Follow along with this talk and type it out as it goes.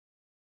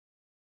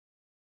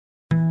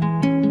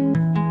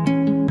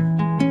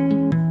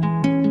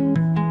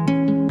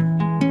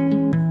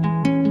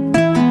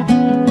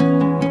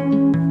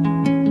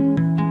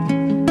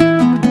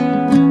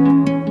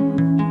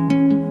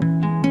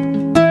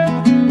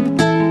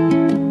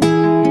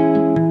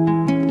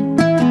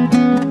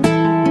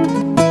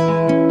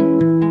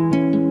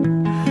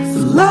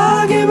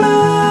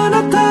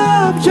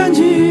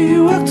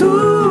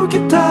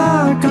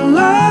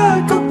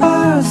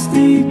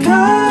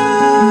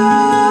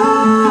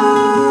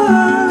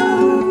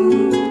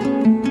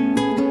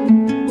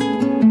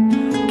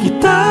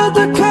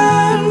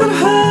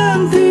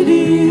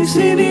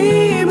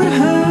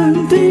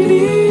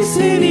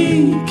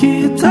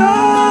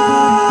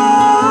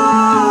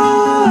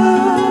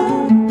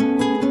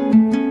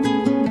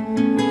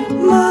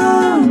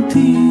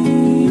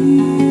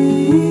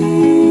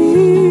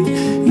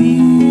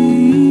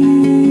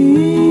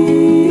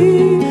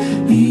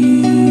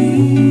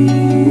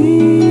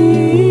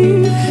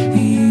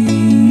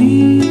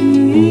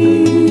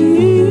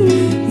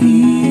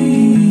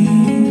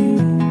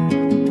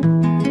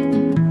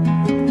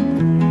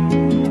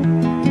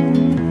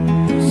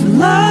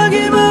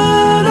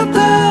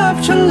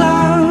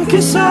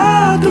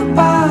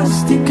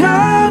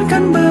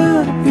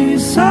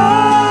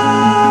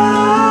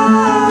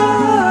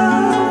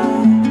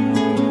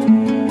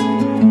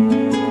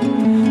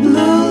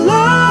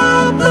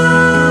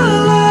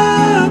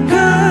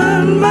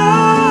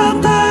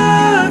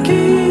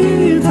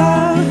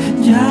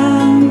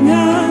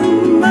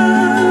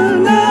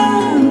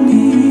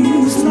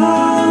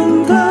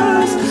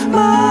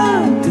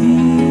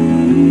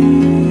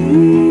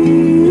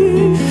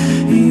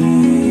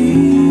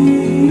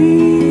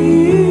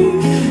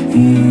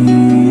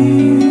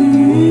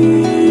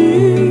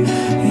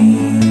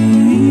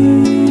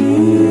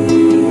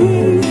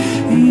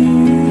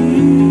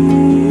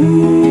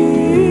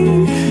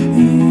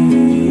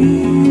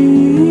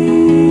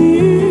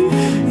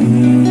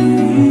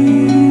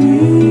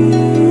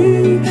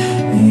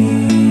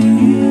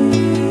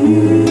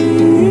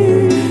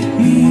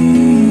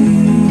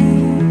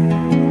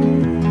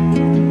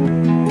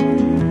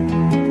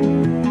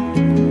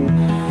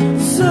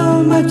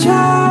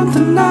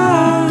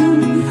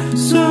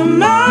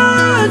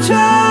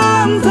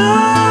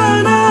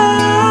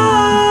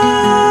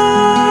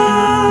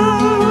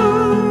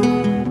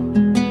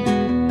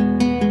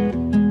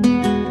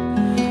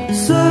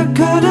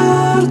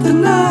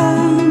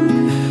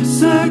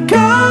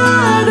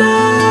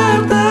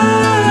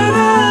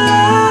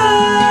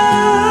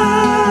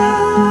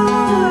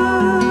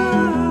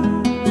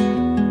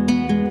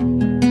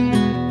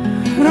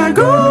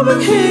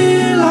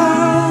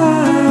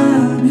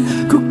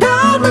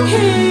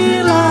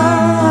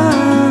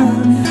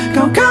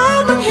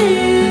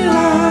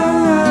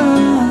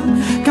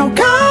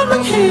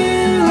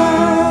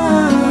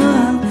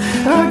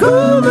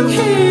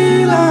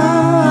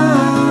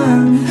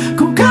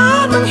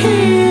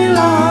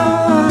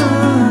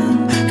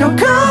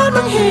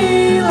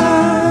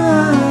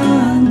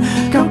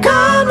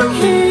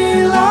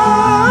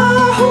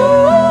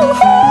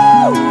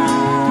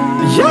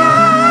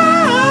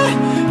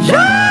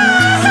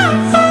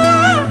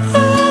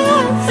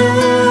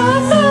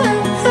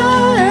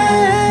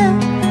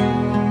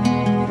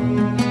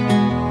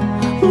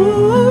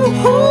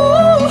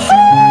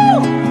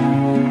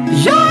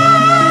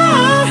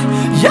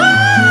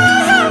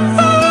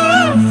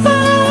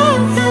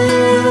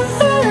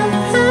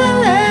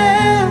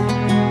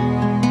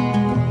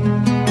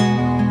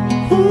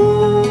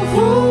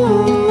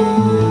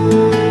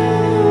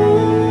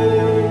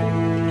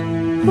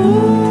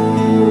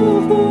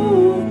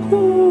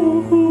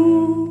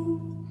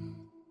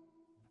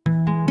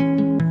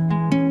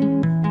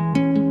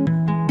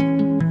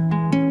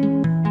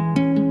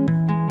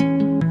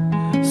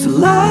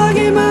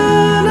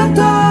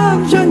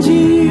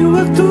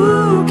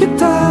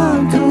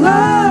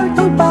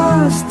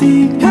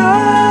perhatikan,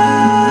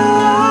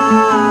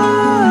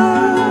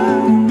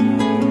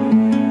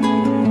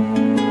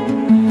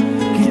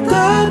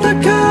 kita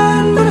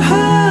takkan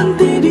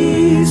berhenti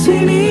di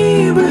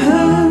sini,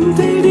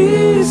 berhenti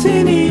di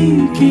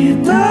sini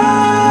kita.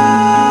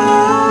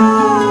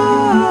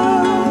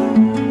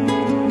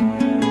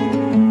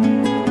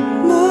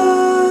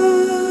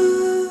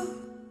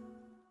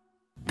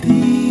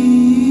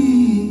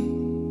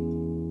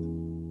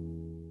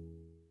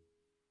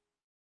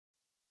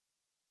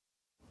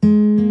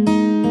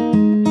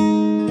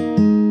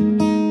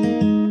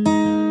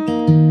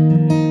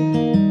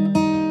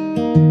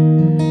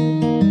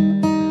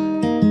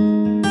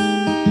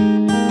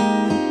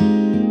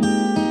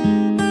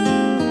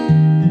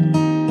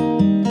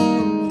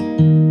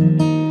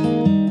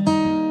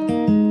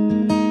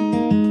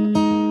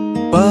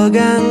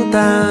 Pegang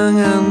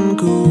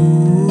tanganku,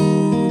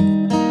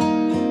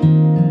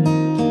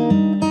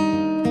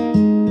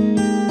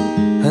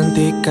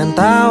 hentikan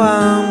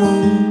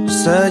tawamu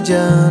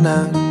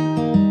sejenak.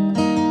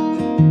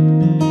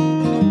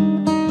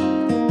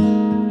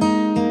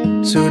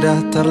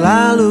 Sudah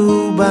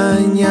terlalu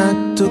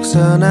banyak tuk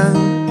senang,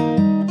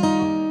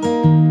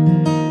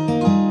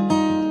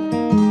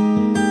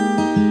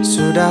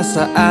 sudah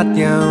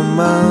saatnya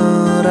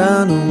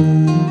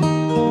merenung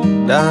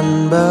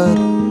dan bersyukur.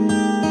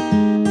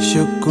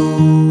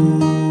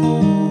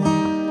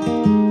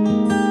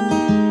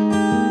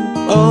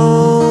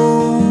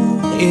 Oh,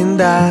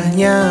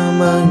 indahnya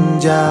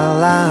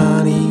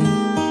menjalani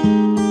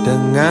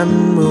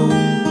denganmu.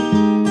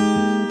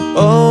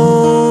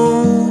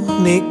 Oh,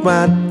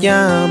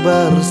 nikmatnya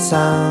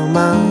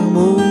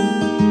bersamamu.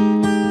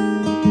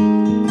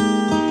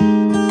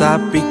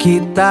 Tapi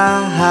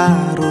kita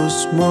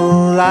harus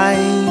mulai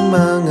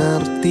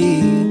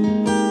mengerti,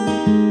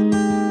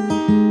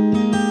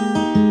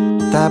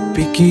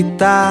 tapi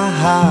kita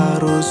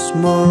harus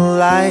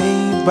mulai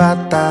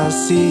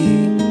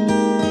batasi.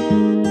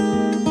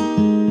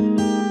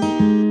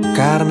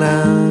 Karena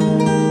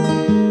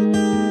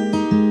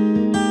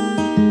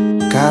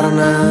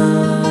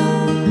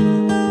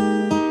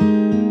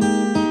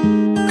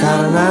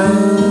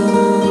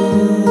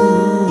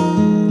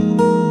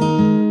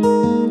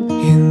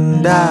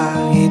indah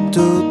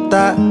itu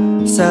tak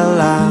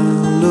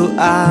selalu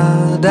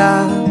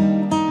ada,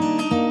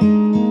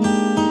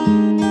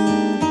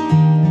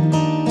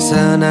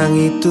 senang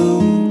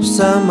itu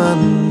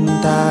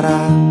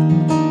sementara.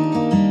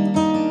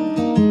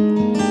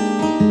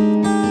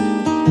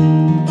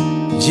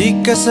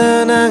 Jika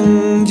senang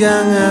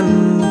jangan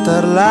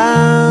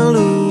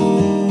terlalu,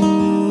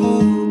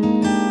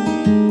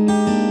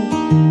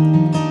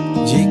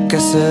 jika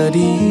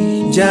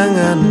sedih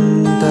jangan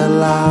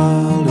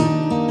terlalu.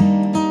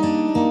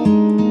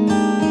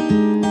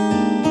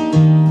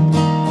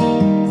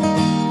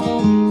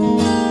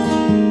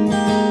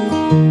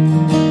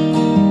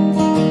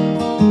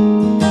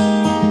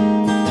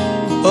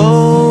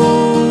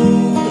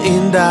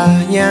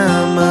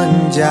 Indahnya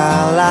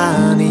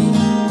menjalani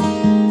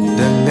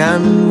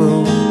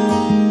denganmu.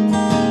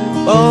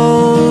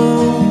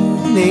 Oh,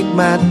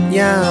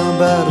 nikmatnya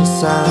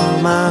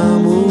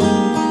bersamamu.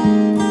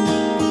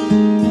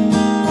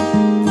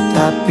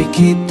 Tapi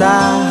kita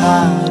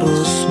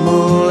harus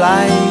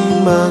mulai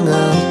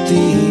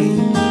mengerti,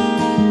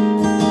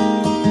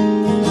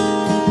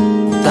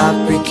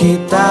 tapi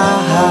kita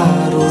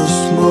harus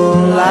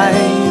mulai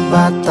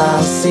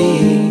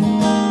batasi.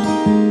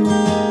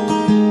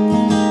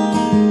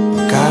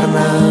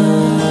 Karena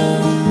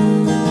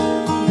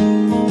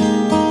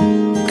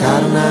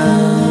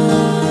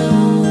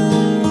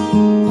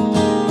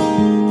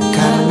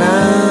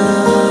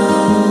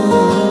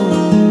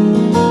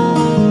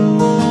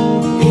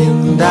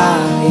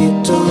indah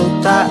itu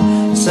tak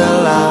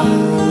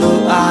selalu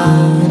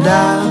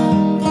ada,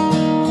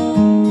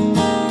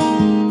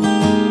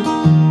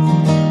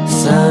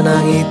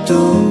 senang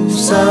itu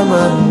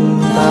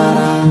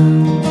sementara.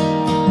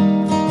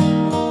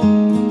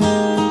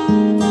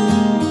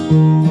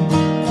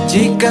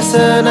 Jika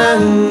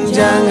senang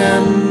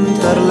jangan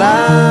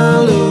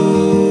terlalu,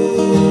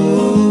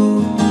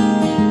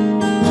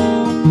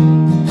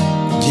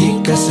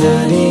 jika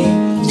sedih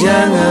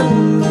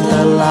jangan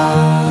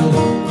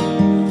terlalu.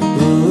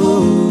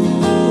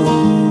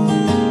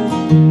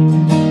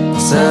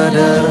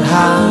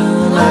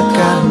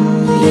 Sederhanakan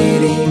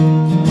diri,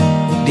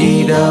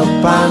 di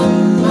depan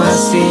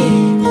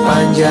masih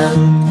panjang.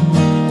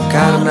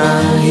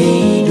 Karena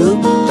hidup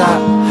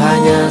tak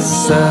hanya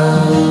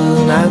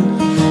senang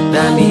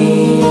dan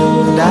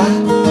indah,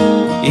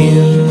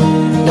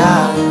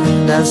 indah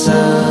dan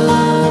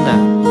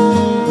senang,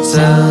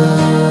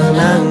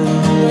 senang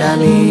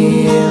dan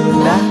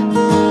indah,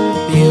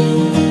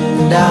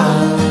 indah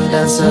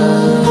dan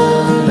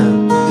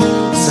senang,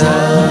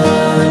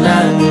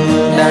 senang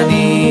dan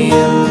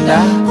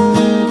indah,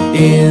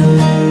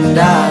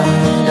 indah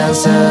dan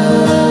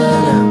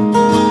senang,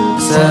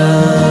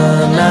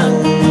 senang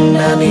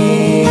dan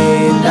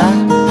indah,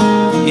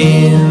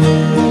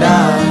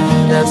 indah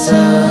dan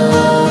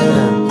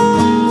senang,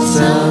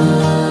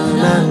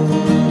 senang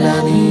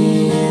dan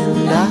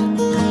indah,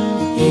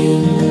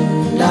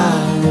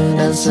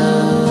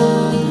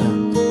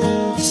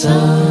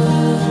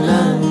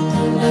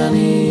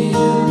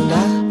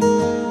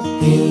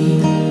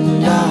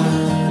 indah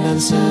dan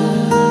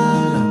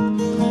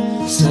senang,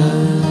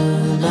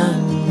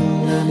 senang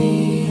dan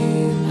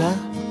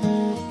indah,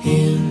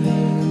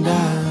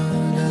 indah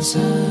dan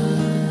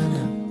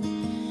senang,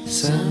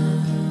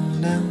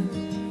 senang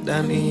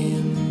dan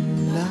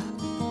indah,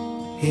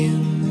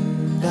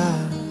 indah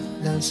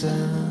dan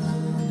senang.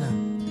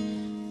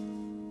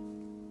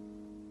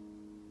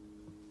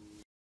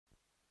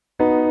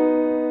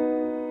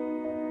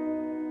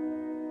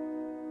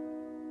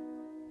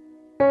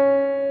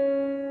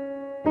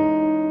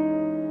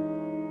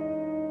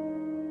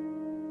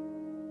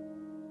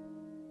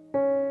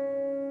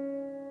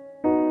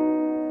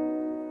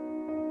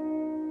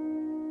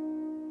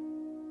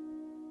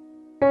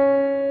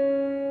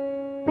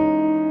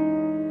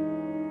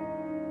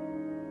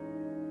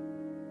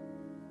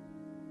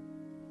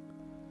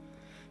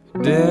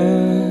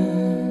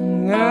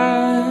 Denganmu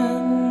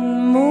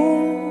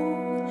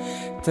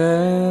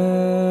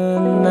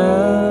tenang,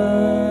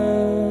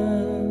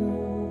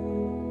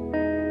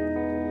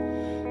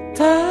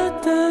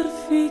 tak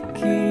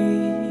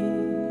terfikir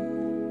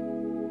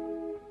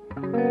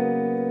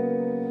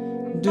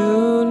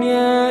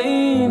dunia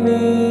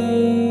ini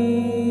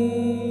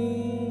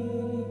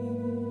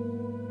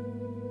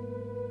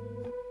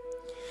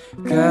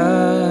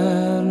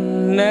karenamu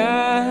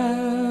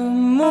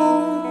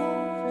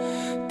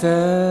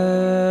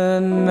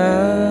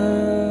tenang,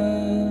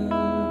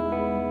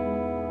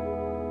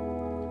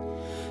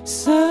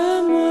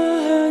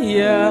 semua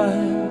yang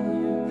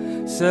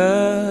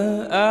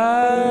seakan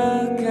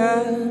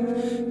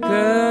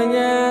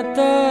kenyataan,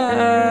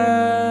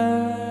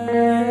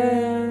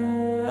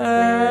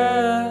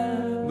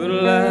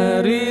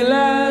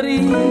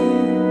 berlari-lari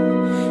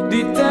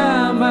di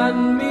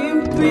taman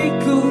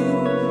mimpiku,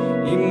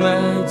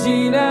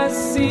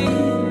 imajinasi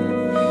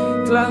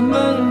telah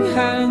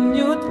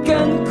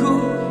menghanyutkanku,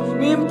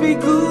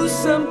 mimpiku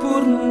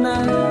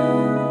sempurna,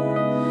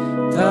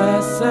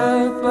 tak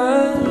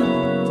seperti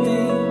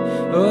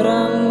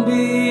orang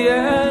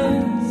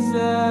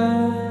biasa.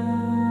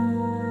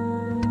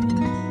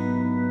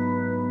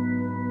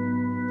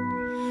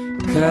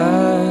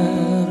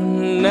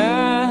 Karenamu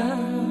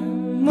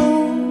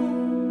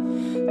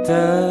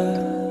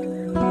tenang,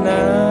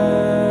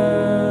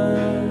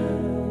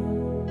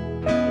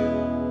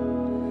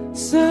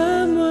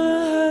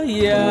 semua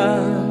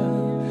yang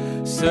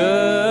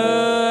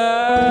seakan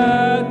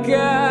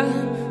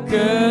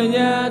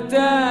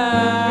kenyataan,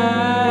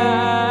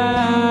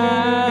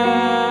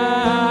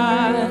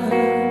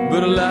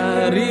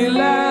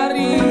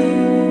 berlari-lari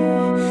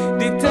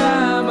di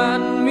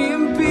taman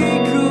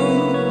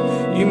mimpiku,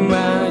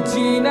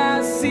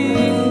 imajinasi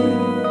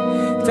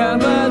tak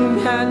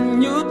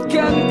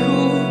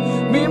menghanyutkanku,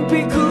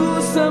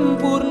 mimpiku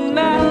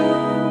sempurna,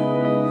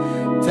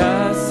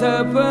 tak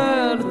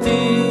seperti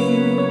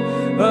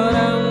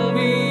orang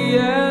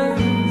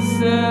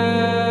biasa.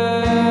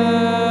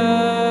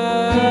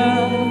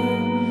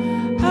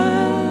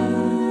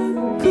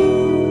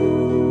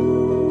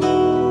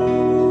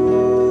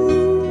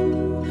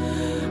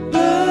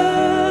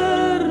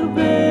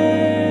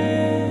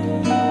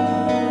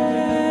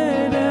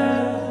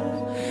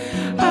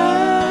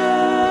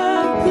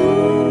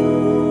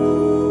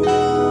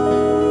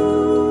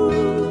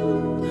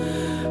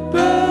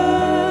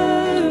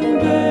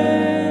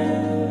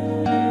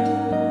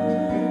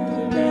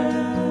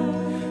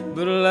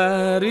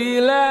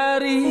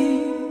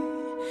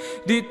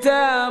 Di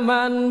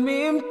taman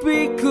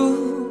mimpiku,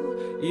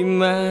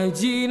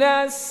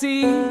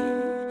 imajinasi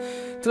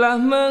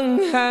telah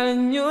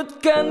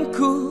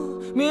menghanyutkanku,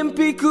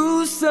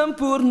 mimpiku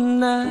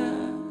sempurna,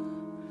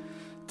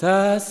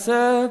 tak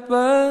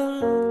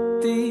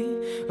seperti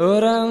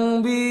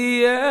orang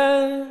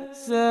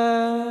biasa.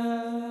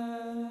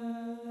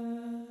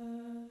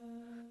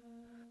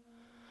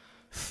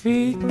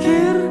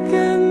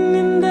 Fikirkan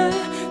indah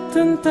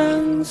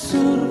tentang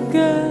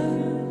surga,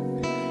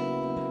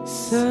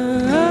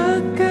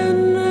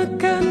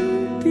 seakan-akan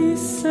di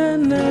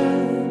sana,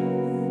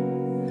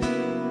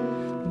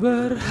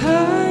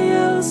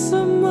 berhayal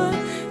semua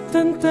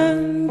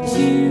tentang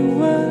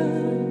jiwa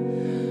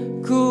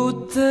ku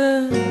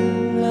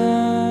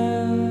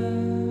tenang.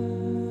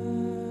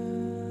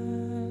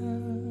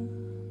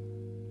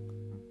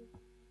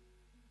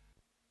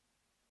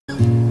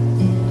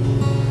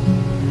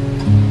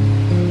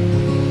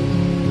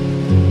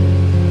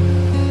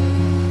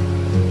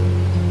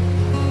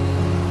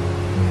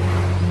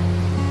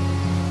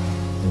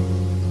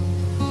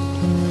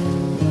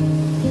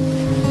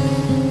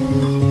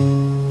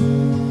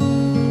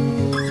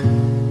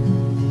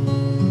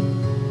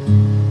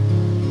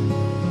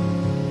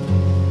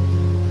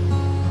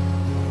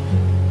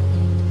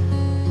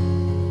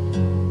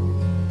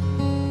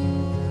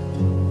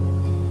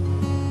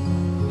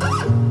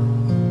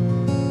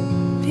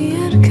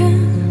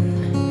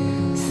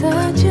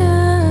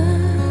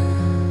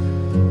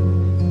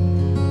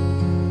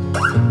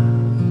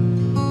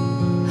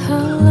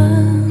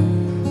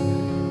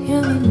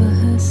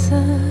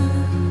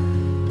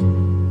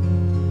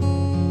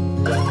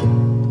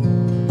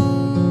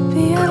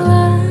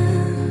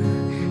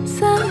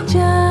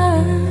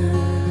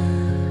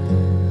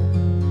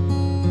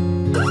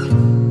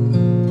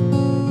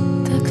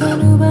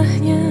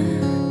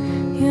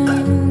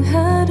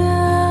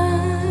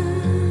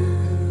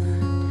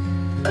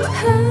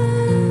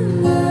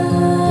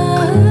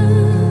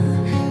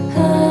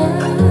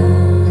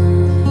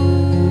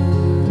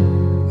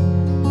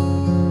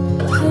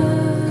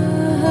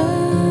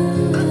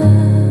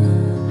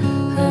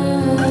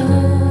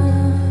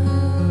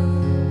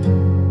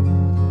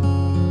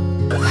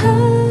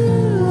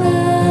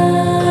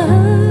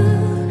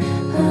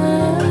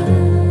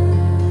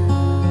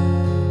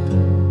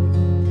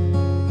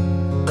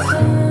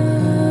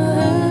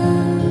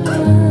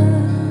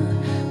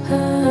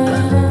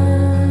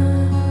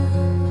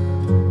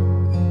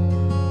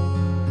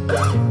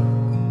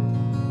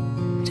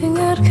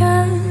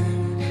 dengarkan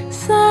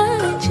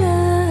saja.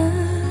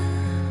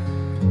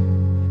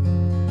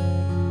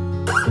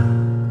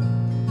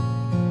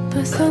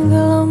 Pasang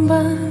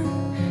gelombang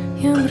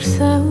yang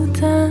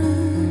bersautan,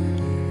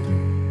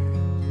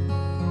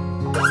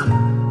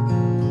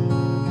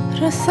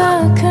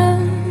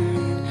 rasakan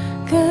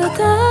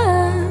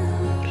getar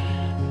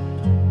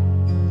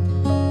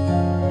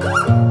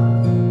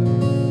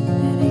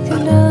dari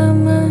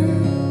kedalaman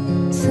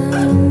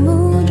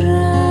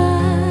samudra.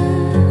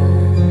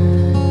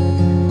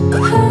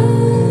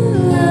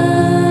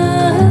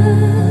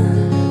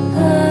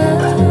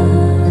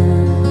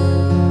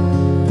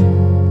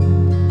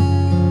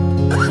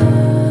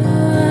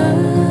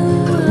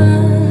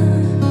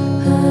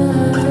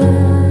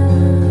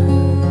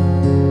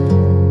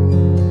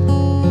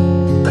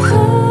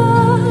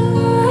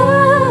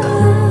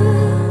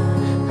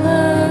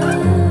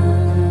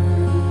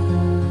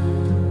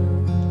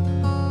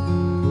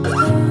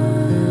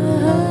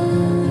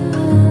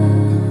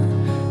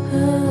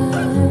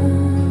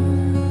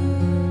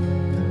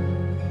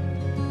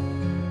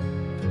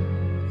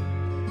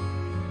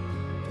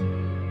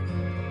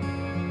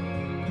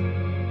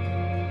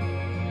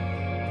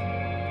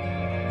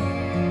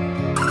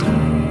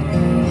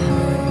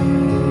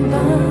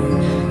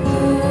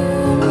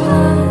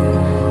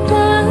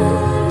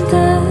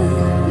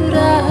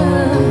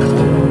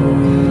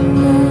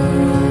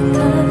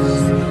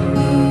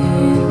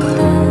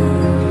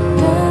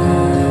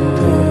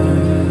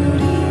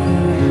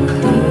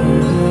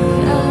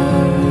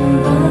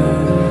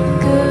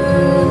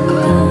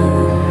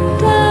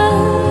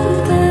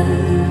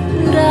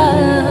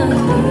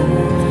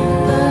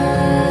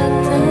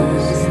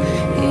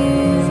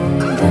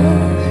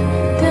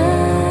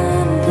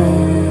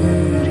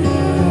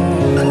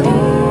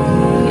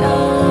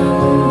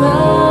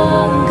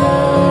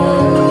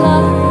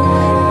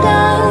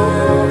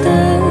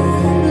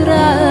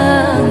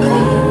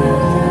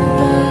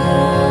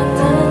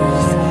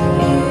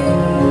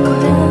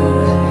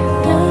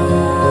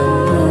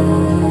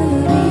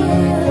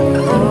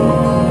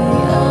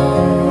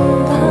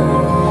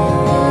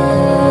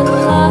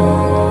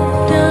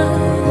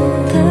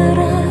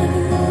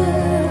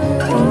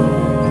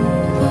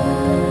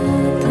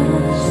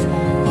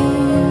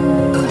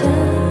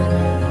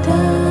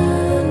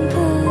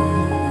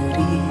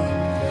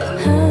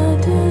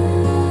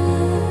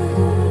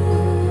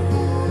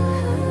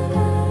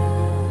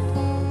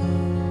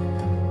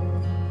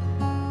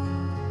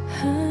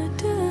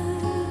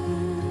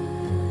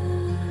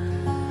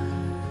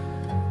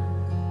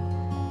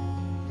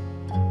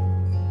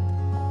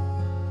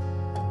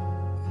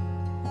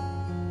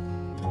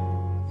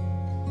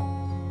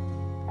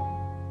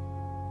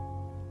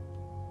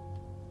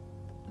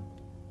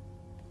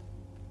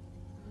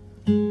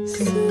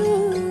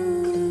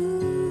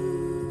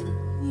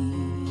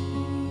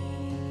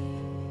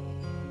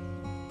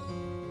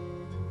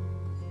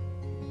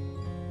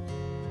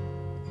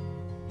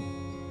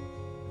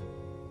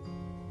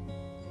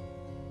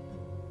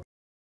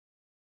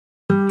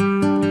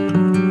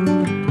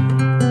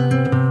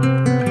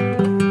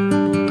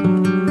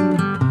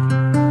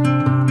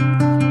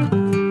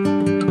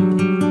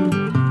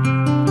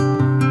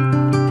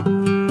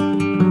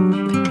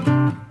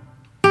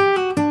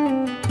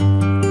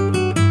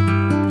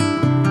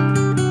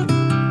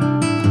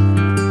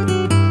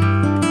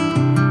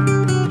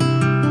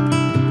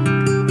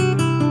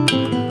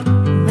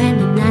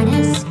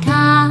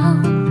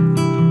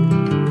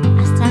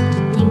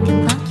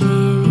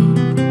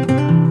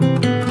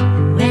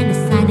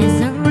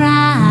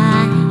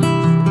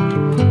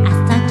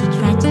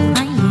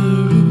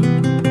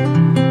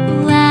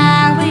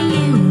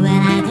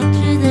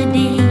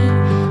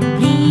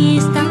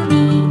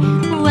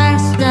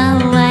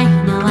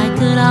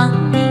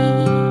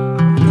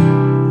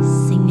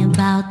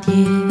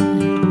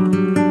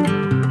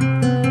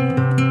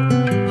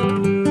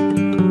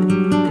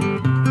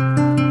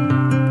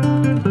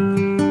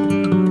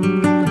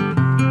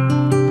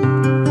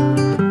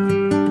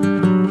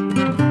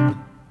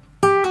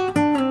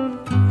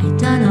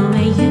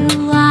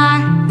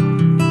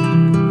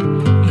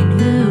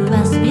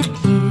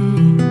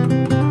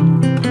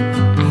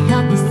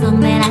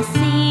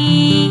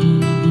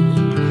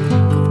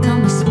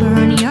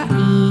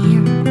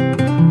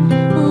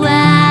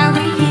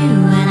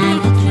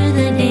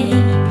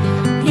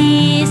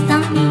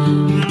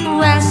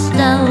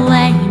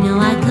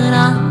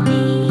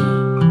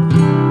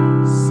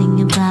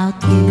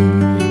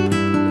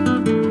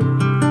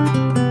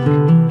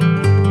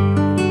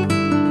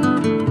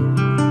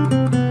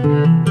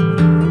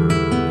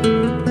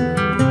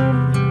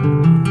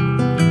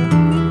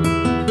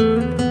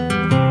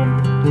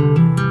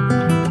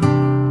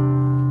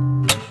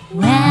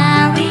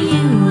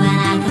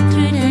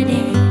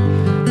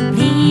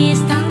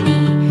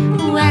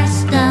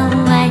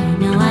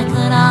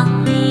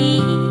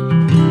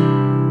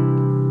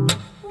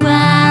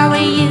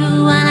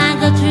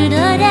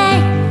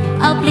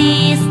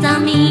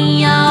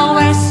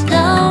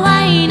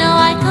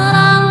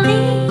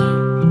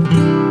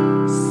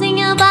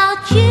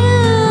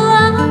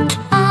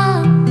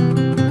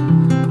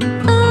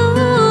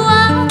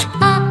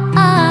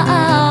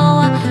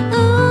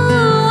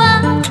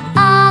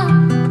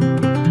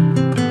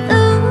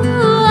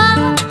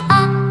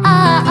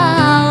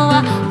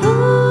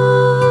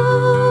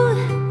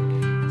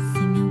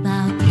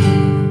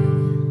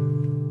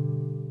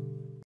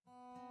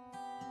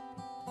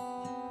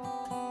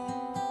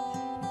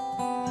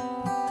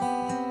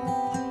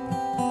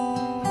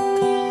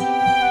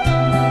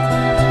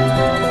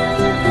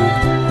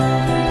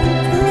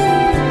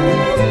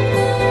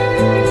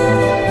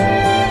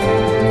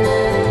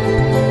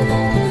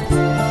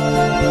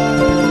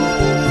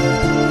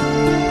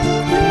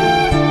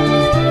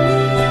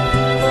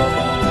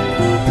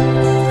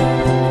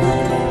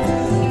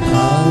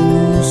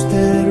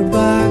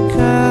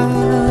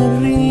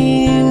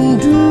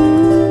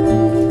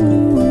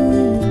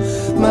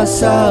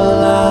 masa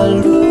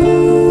lalu.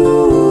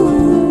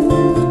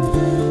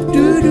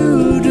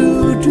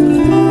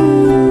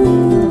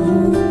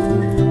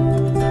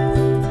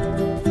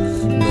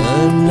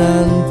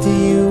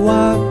 Menanti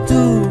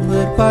waktu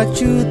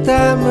berpacu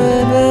tak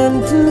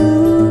menentu,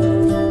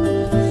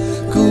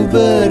 ku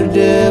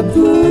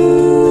berdebu,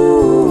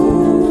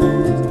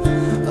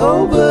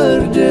 oh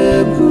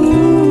berdebu.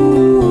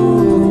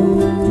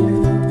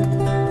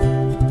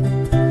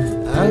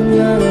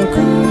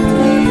 Anganku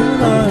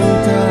hilang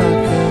tak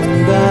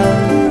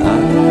kembali,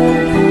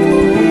 anganku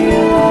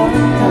hilang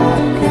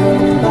tak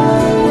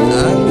kembali,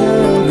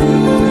 anganku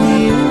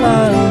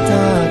hilang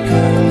tak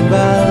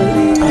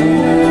kembali,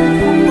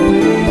 anganku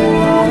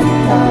hilang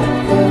tak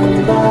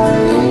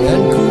kembali,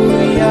 anganku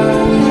yang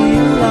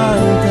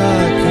hilang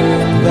tak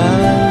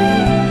kembali.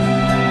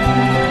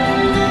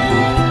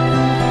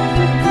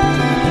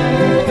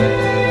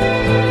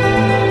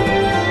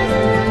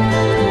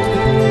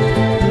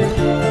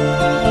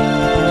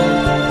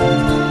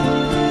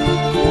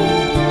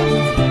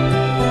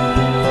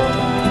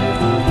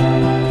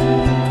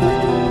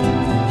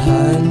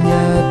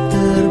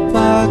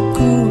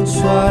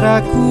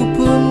 Suaraku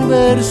pun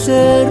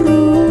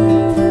berseru,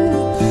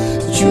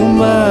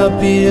 cuma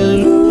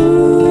pilu,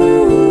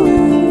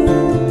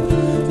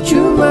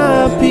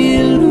 cuma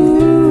pilu.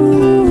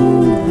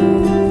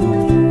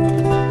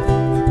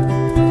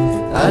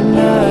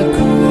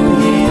 Anakku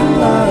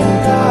hilang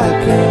tak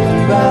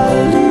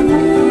kembali,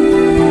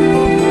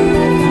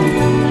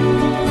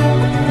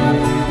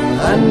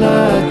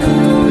 anakku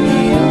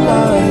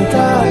hilang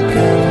tak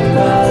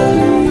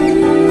kembali.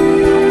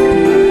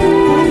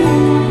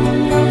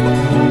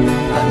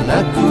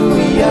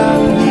 Anakku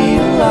yang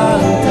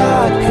hilang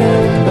tak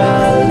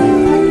kembali,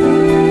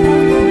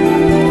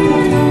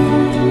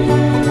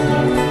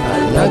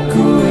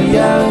 anakku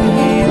yang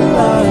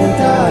hilang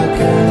tak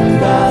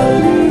kembali.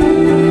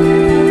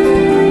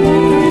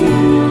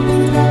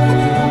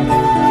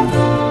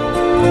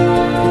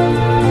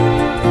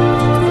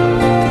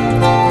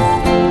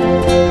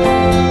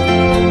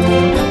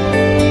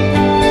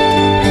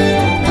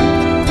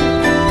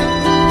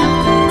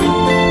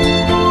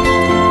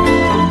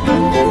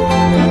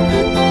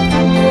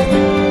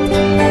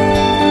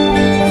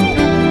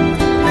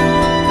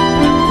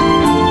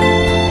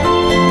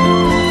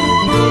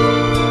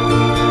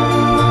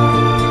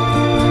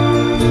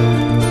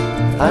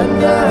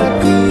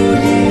 Anakku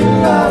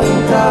hilang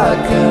tak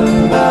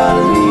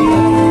kembali,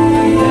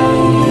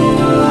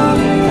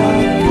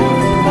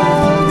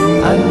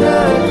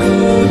 anakku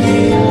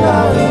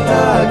hilang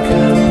tak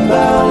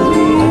kembali,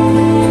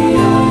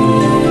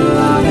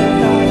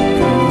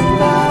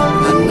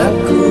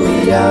 anakku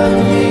yang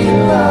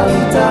hilang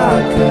tak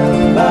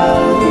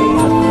kembali,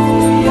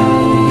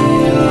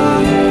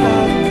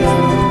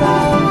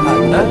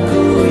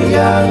 anakku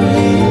yang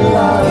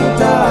hilang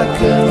tak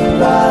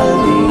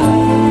kembali.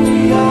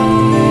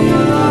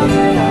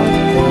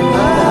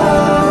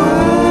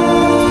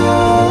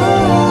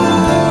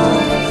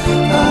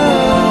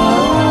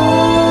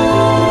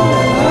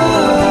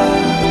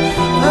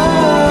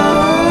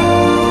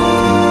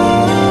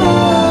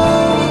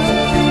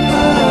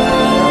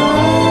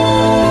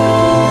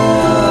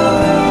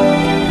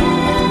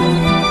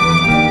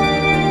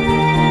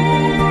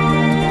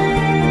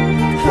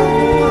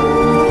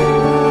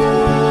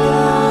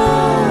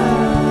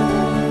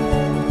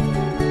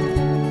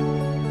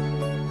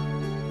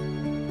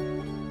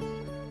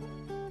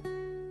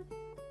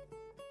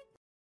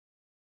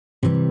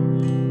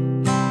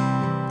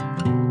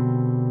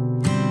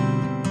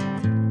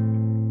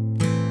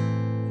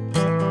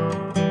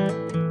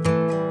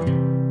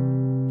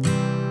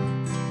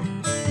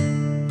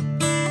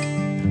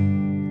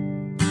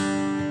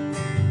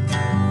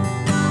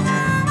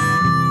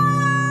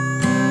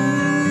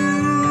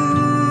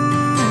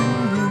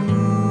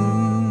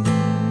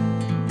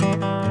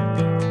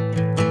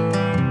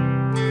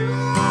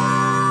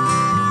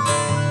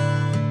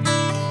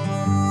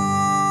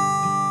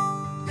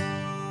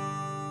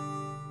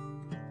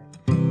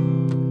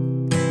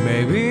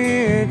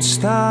 It's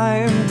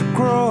time to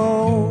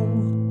grow.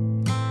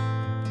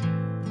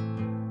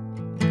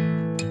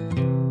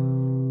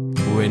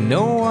 When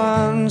no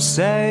one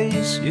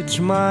says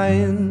it's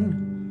mine,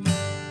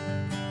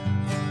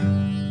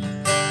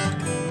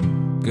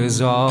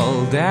 'cause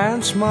all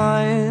that's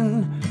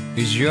mine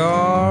is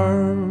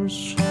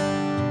yours.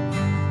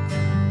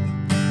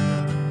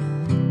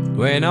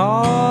 When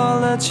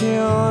all the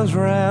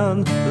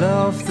children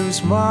love to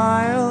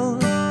smile,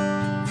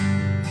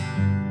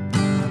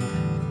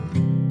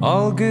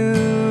 all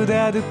good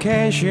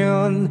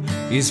education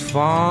is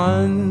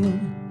fun,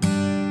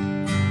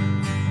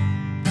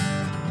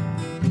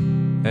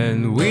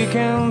 and we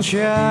can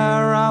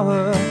share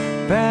our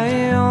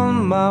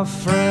pain, my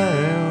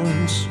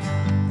friends,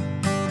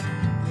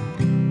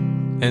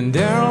 and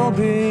there'll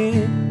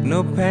be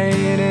no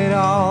pain at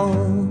all.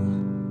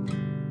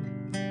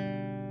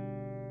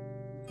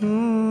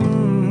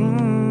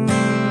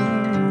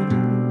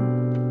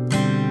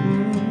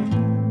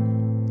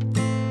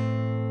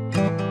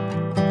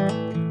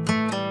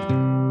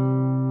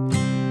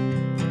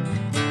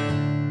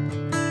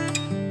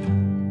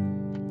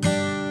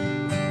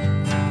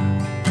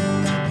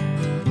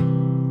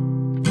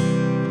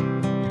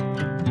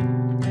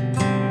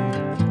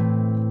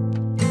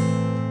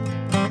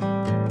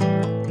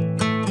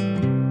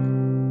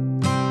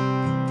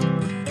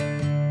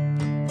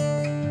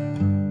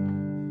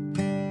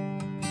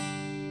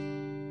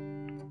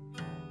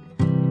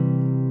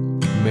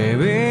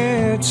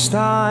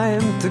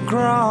 time to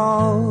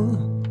grow.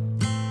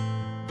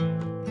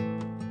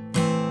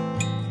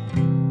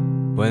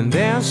 When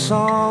their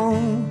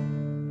song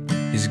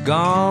is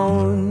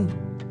gone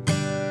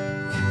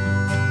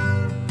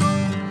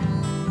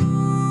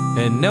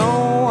and no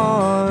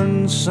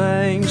one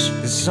sings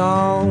the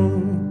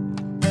song,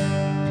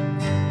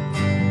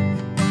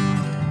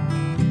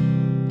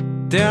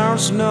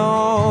 there's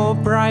no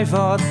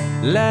private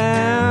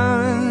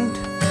land,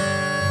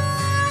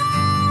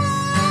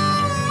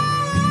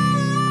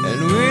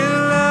 and we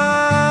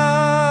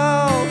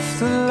love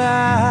to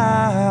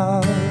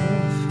laugh.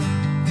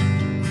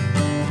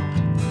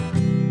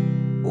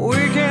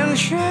 We can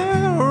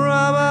share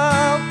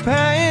our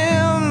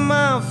pain,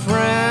 my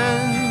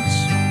friends,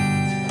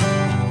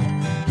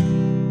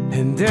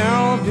 and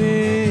there'll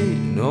be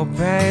no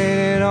pain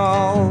at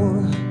all.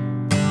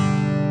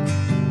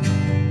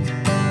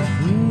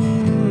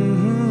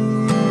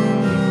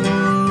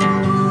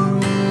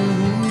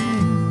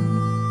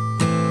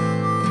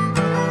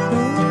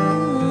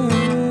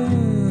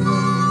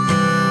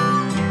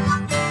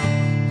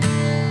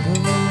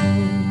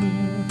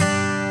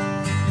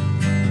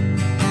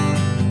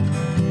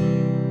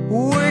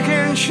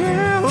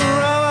 Share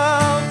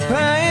our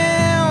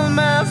pain,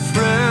 my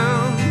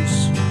friends,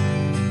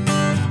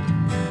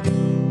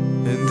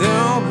 and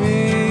there'll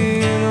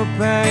be no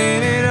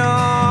pain at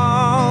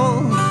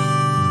all.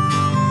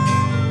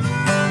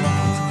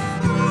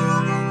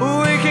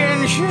 We can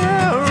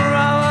share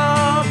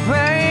our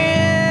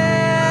pain,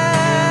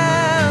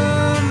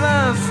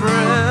 my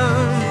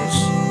friends,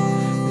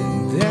 and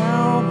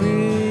there'll be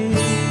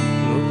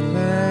no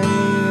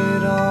pain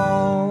at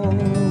all.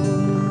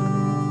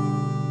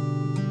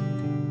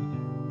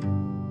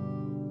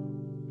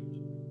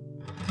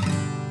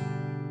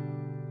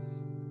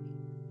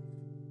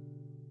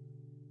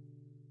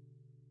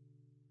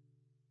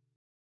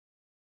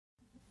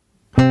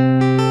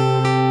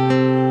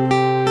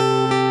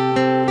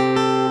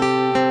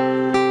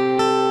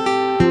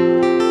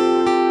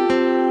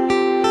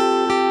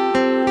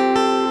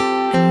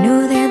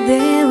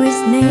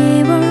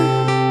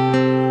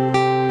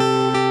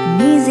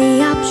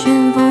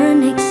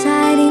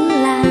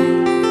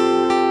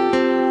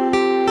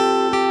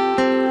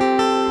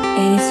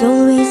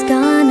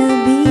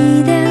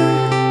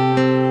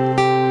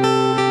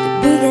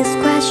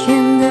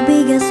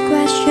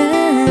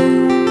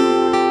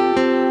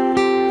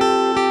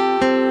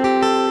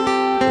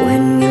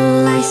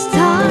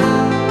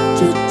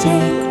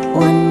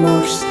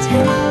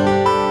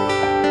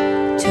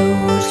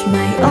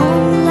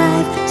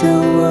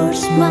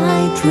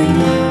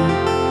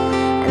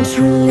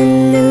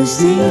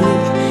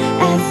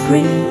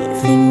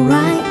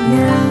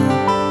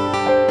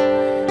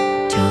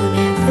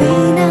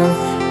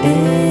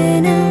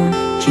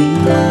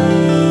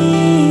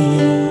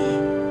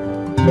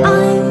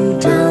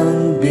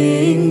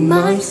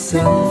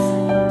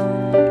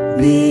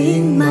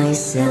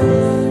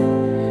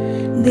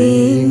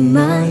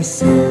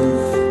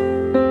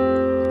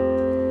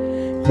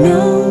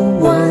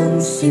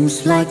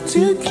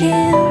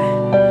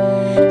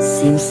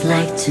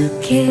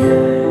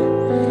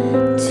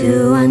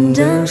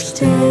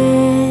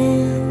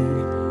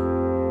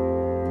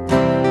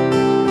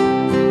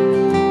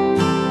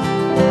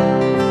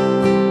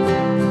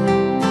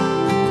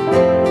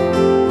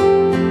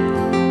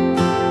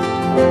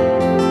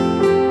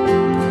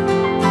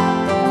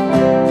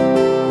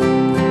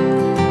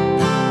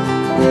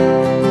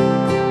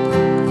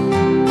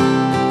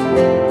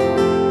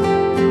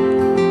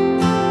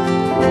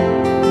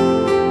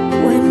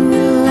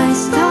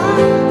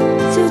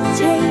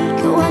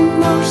 Take one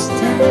more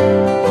step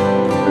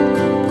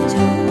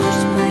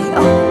towards my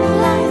own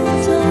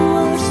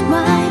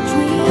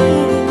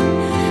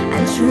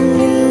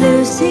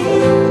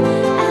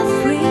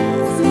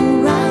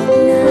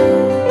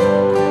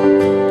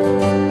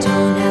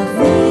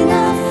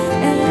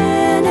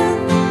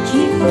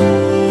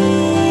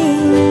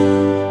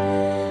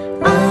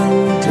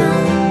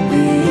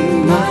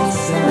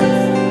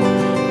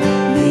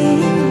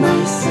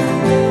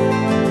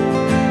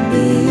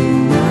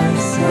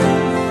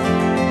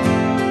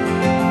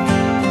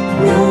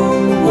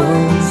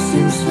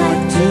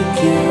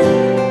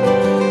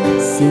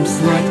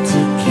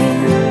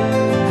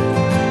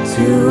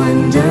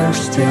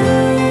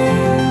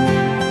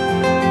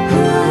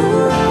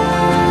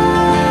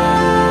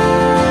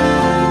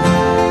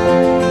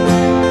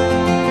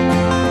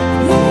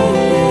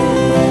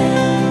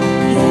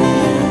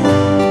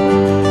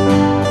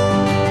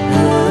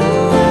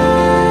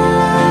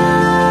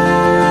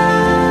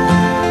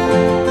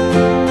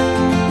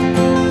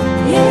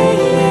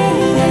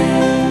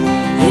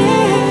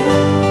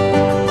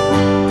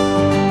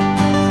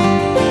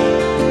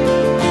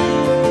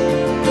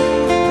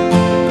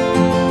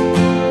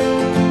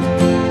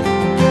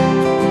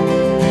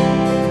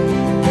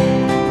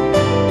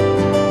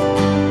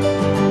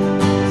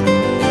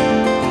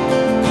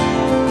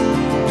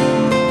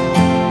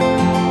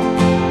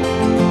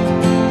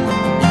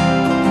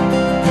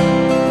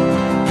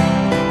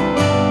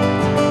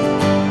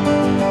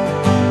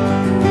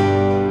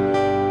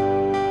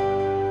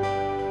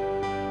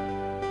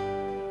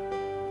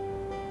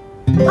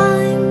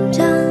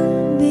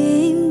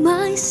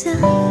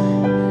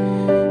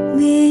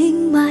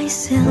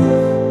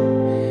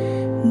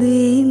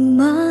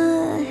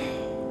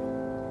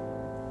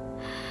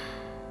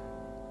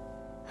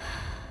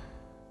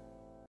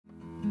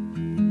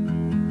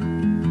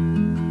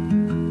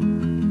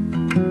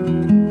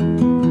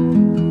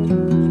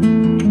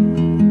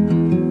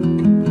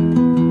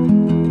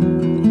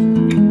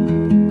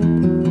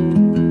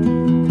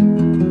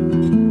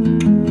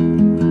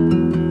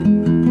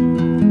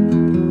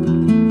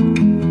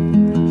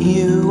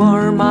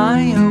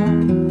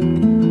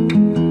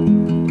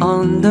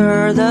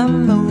under the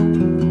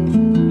moon,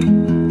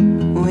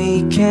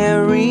 we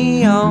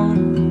carry on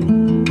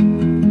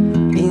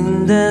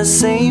in the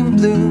same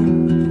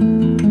bloom.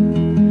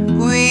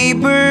 We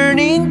burn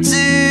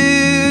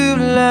into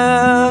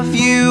love,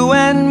 you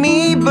and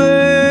me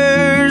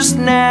burst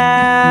now.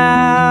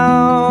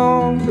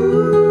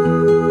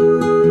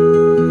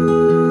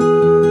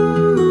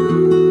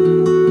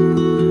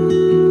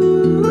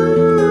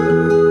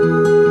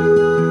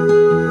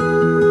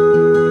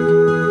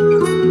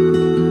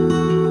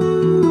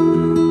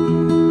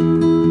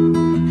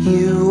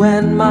 You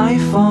and my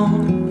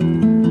phone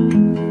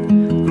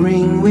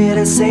ring with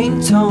the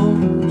same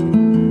tone,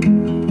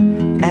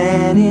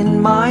 and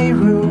in my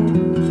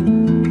room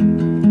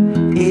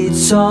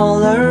it's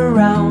all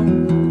around.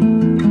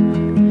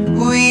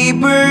 We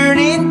burn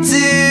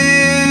into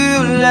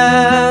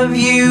love,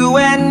 you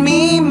and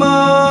me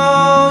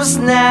most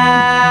now.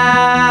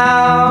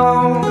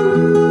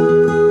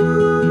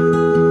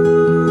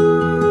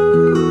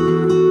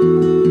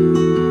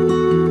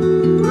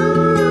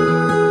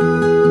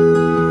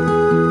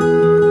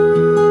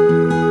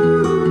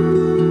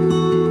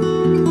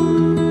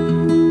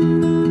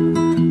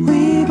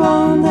 We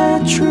bond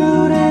the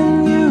truth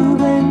and you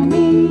and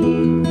me.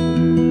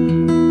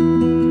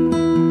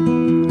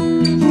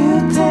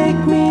 You take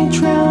me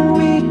drown,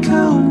 we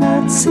could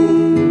not see.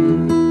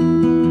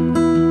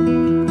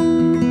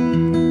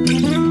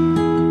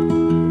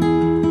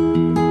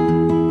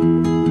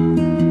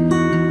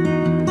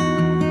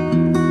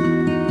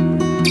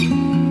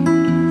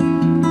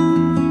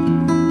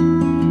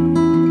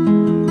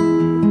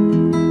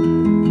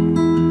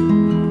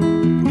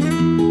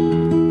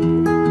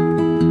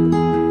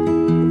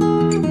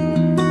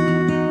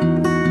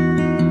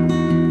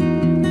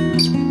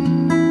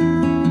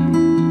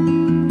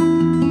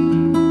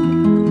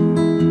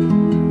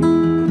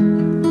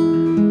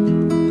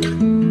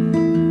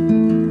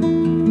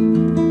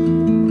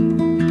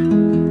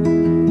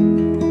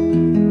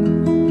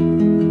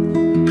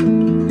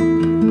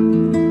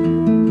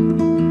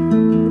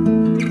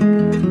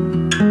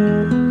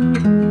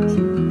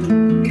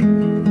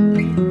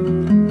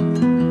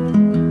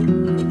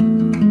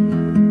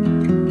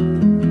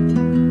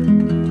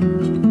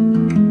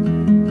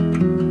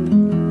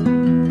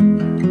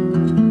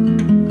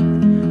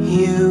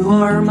 You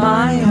are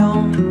my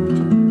own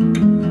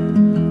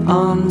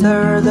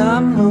under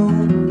the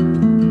moon.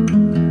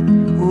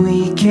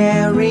 We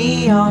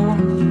carry on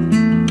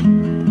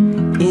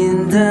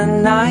in the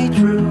night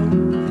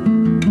room.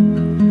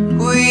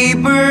 We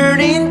burn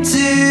into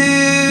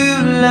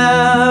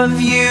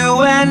love,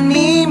 you and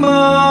me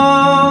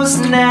most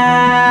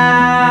now.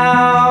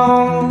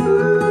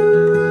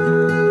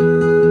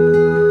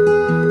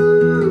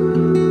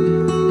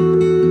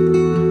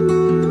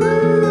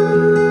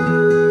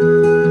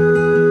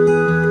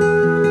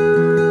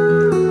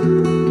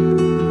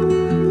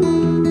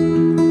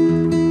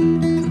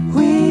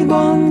 We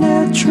bond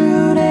the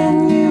truth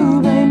and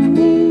you and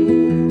me.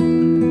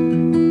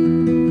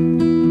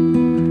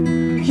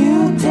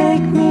 You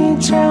take me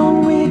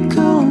down, we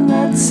could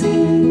not see.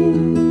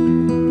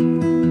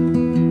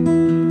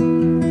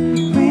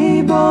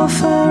 We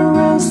both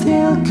around,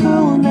 still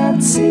could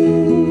not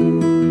see.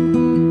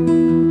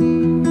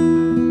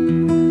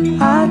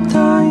 I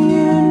thought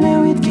you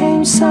knew, it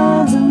came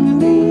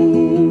suddenly.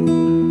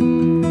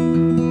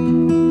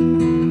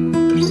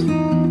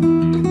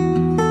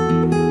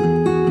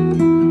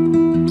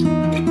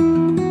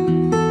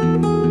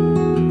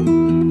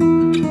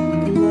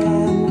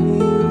 Let me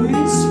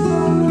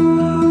whisper in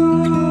your ear.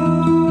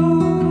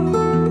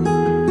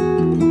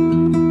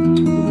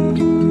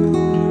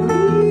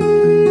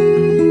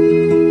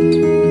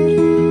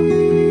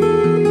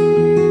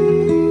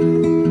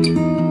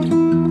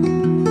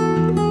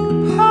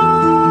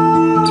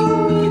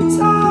 Hold me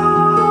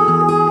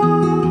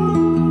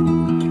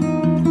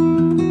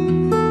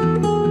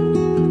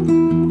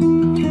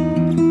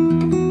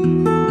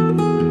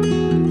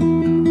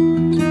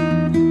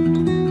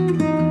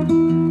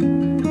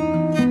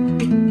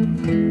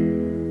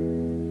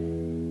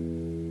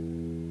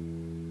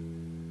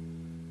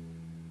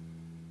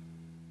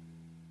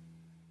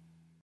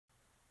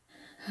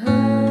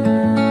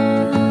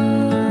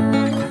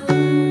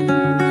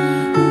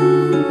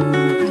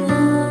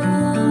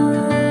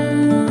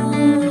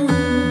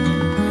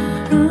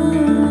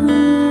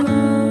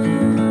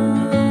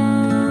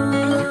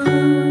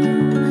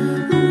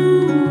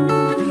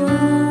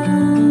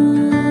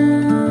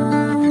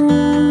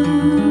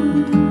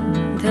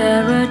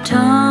There are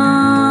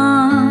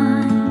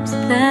times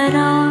that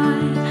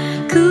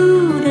I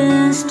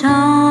couldn't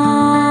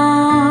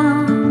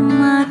stop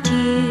my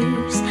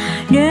tears,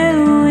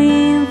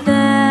 knowing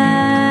that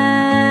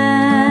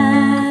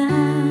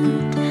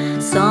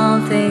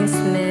something's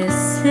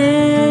missing.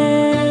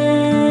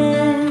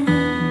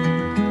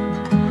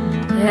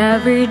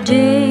 Every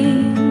day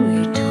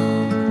we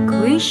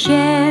talk, we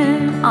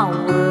share our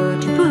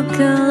words, put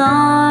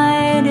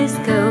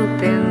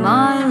kaleidoscope in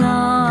my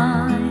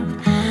life.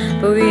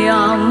 But we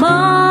are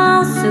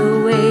miles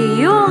away,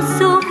 you're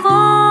so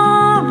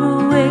far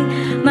away,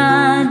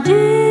 my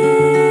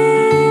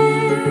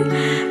dear.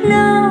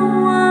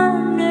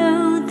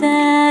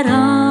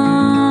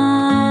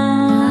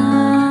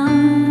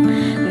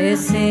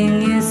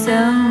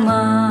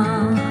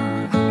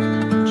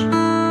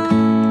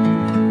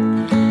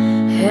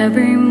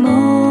 every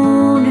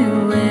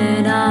morning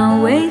when I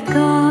wake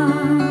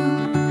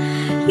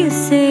up, you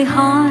say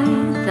hi,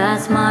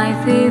 that's my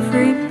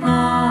favorite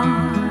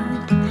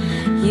part.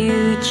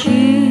 You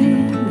cheer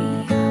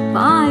me up,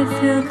 I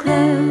feel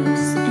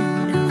close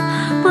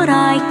enough, but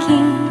I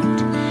can't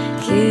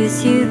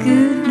kiss you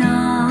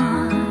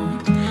goodnight.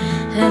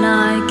 And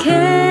I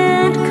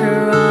can't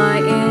cry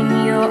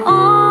in your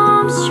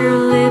arms, your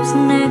lips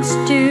next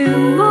to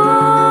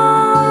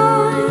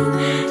mine.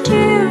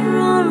 Dear,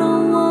 all I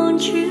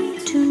want you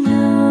to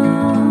know,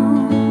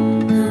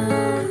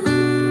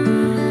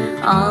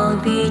 I'll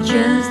be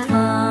just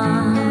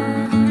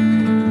fine.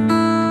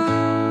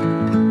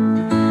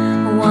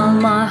 While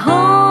my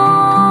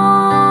heart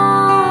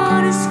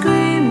is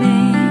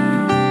screaming,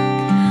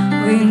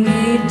 we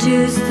need to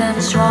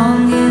stand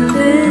strong in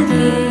the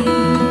day.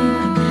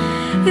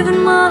 Even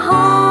my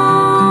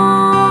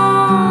heart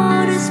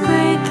is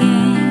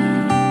breaking,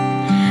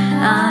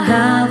 I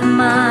have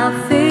my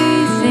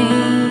faith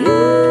in you.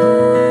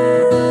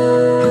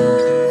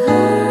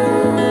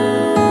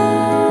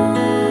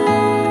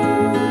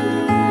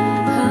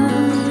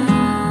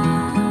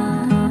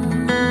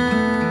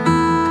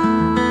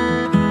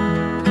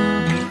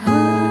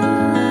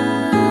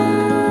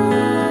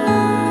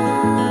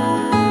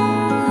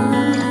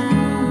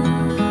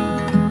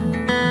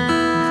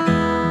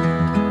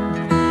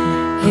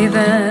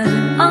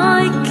 Even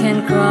I can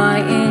cry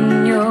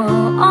in your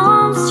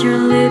arms, your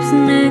lips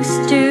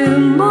next to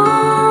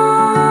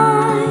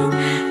mine.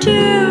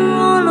 Dear,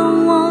 all I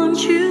want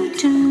you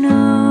to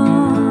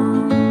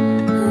know,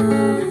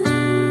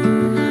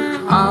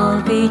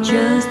 I'll be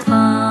just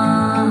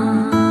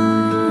fine.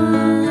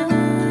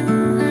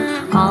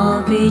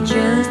 I'll be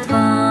just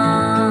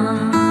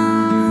fine.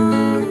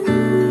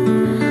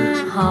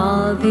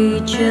 I'll be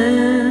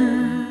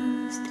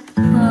just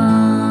fine.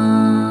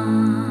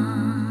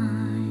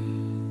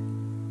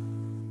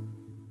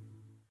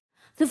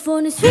 The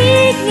phone is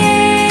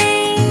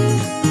ringing,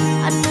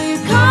 I know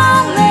you're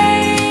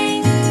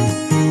calling.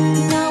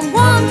 Now I'm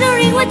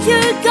wondering what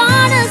you're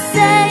gonna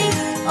say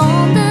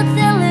on the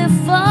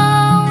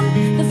telephone.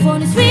 The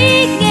phone is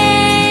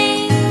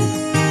ringing,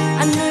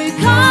 I know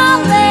you're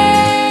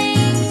calling.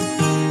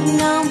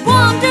 Now I'm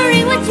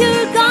wondering what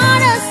you're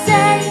gonna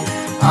say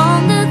on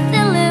the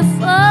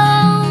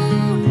telephone.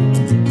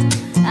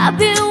 I've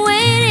been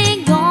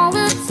waiting all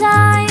the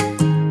time.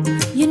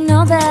 You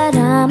know that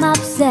I'm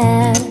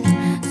upset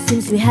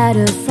since we had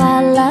a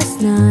fight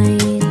last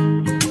night.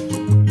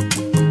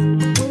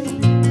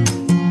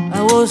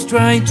 I was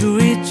trying to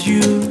reach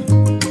you,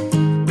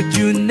 but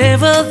you're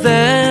never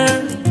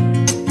there.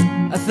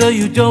 I thought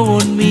you don't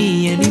want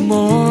me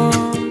anymore.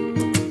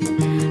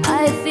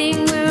 I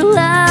think we're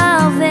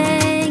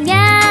loving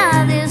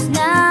at this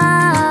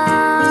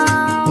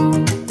now.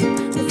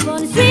 The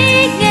phone is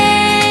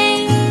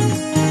ringing,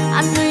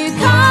 I know you're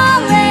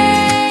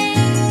calling.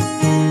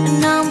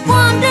 And I'm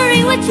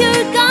wondering what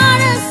you're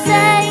gonna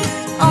say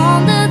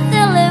on the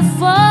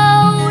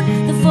telephone.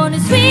 The phone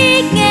is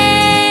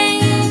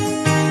ringing,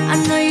 I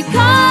know you're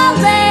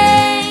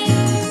calling.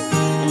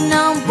 And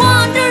I'm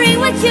wondering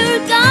what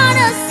you're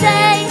gonna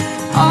say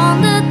on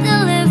the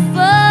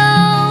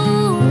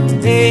telephone.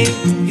 Hey,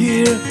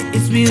 here,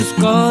 it's me who's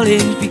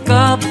calling. Pick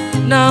up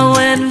now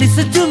and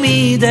listen to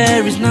me.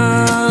 There is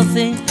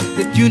nothing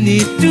that you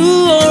need to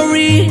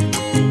worry.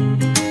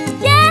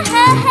 Yeah,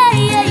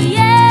 yeah,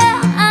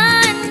 yeah,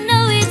 I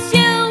know it's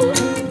you,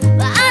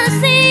 but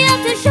honestly I'm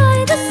too shy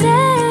to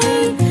say.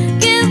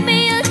 Give me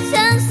a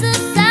chance to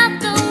stop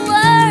the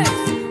words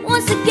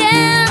once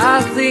again. I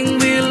think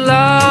we're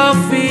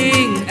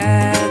laughing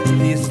at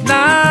this now.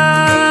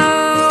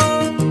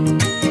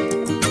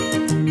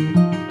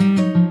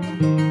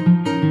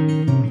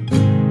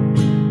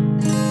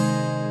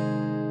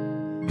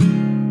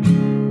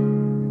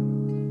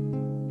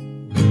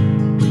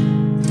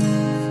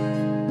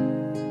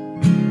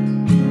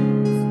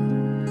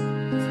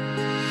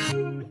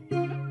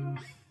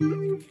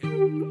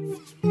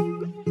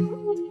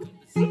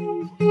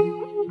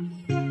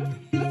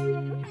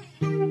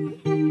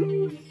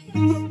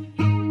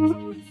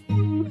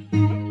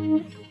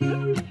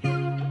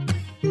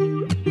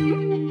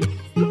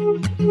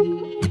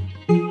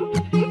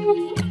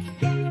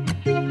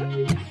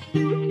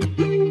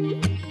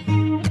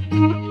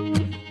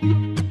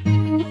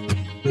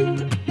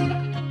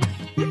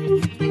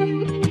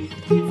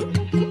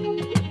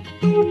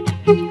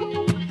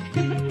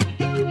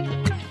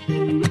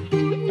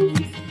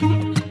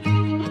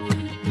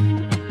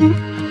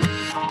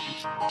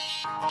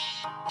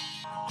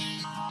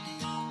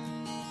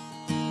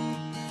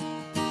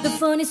 The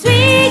phone is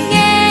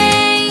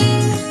ringing,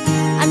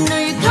 I know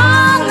you're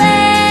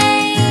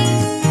calling.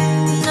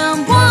 And I'm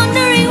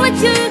wondering what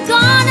you're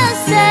gonna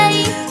say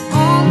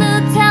on the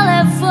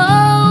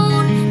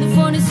telephone. The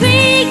phone is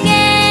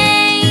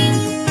ringing,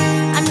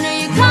 I know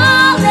you're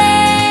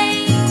calling.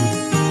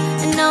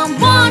 And I'm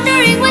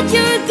wondering what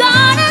you're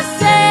gonna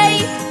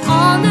say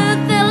on the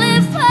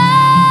telephone.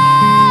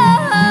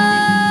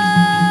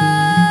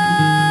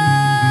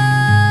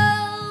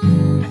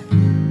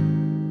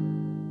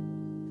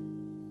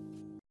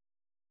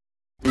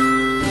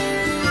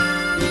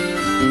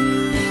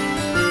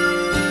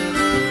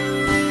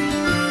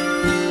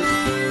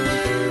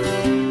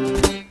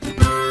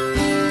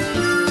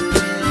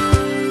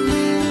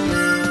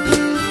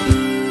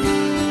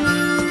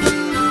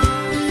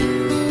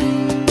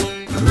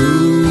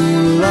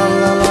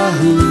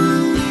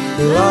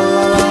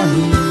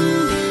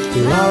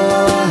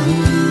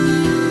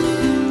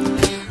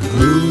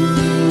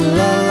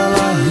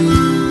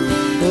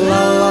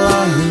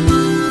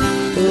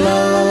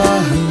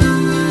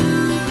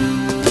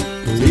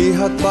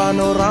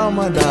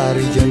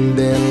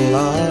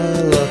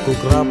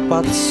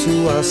 mempercepat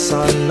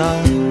suasana.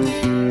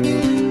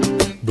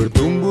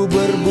 Bertumbuh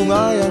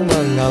berbunga yang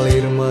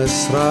mengalir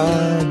mesra,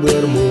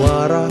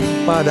 bermuara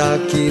pada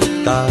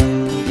kita.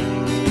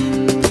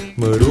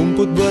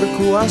 Merumput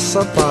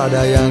berkuasa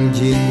pada yang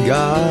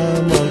jingga,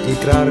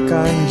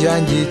 mengikrarkan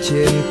janji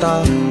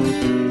cinta.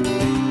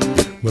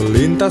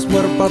 Melintas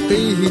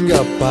merpati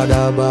hingga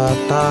pada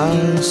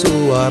batang,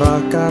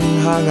 suarakan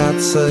hangat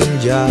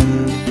senja.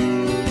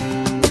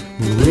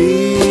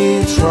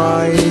 We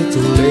try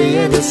to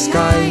lay at the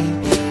sky,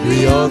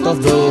 we out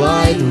of the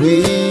light we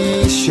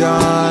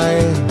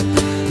shine.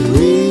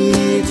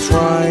 We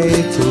try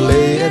to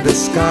lay at the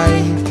sky,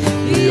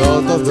 we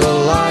out of the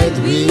light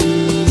we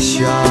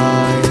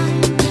shine.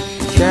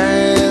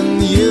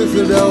 Can you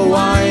feel the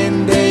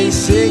wine they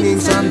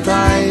singing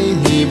santai,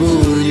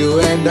 hibur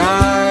you and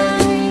I?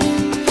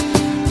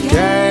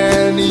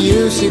 Can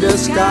you see the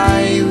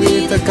sky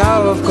with a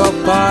cup of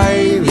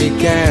kopi we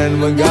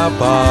can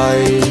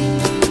menggapai?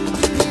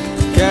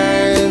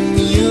 Can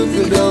you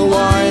feel the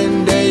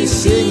wine they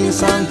sing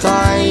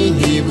santai,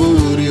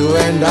 hibur you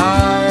and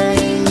I?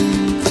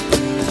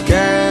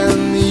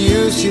 Can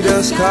you see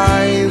the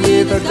sky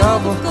with a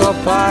cup of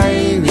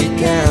kopi we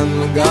can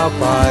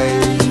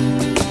menggapai?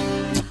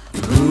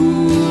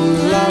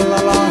 La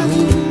la la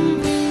hu,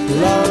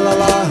 la la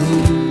la hu,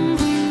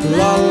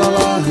 la la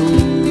la hu,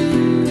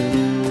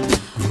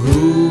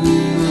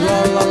 la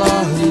la la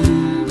hu,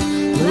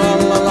 la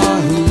la la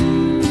hu,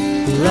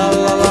 la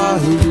la la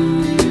hu.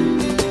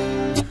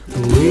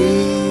 We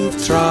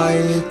try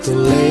to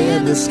lay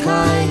at the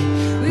sky,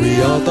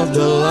 we out of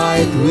the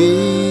light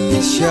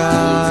we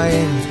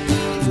shine.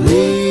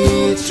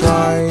 We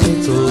try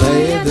to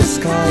lay at the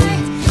sky,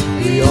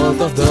 we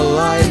out of the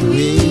light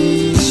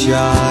we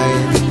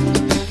shine.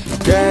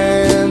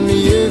 Can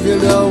you feel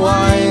the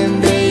wine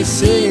they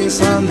sing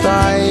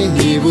santai,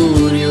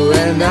 hibur you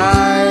and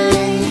I?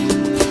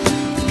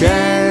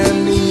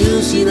 Can you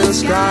see the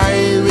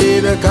sky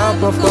with a cup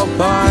of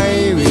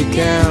kopi we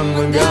can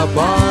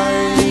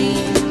menggapai?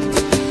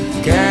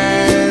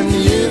 Can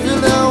you feel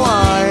the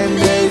wine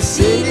they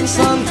sing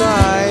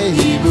santai,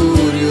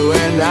 hibur you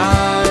and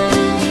I?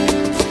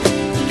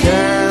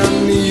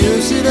 Can you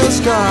see the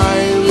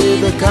sky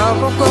with a cup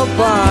of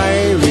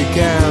kopi we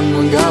can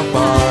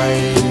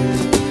menggapai?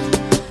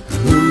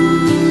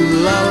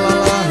 La la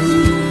la hu,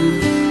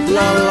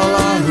 la la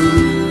la hu,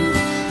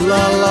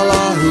 la la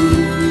la hu,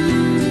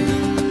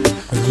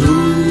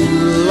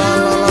 la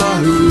la la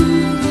hu,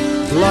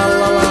 la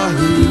la la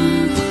hu,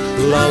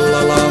 la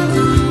la la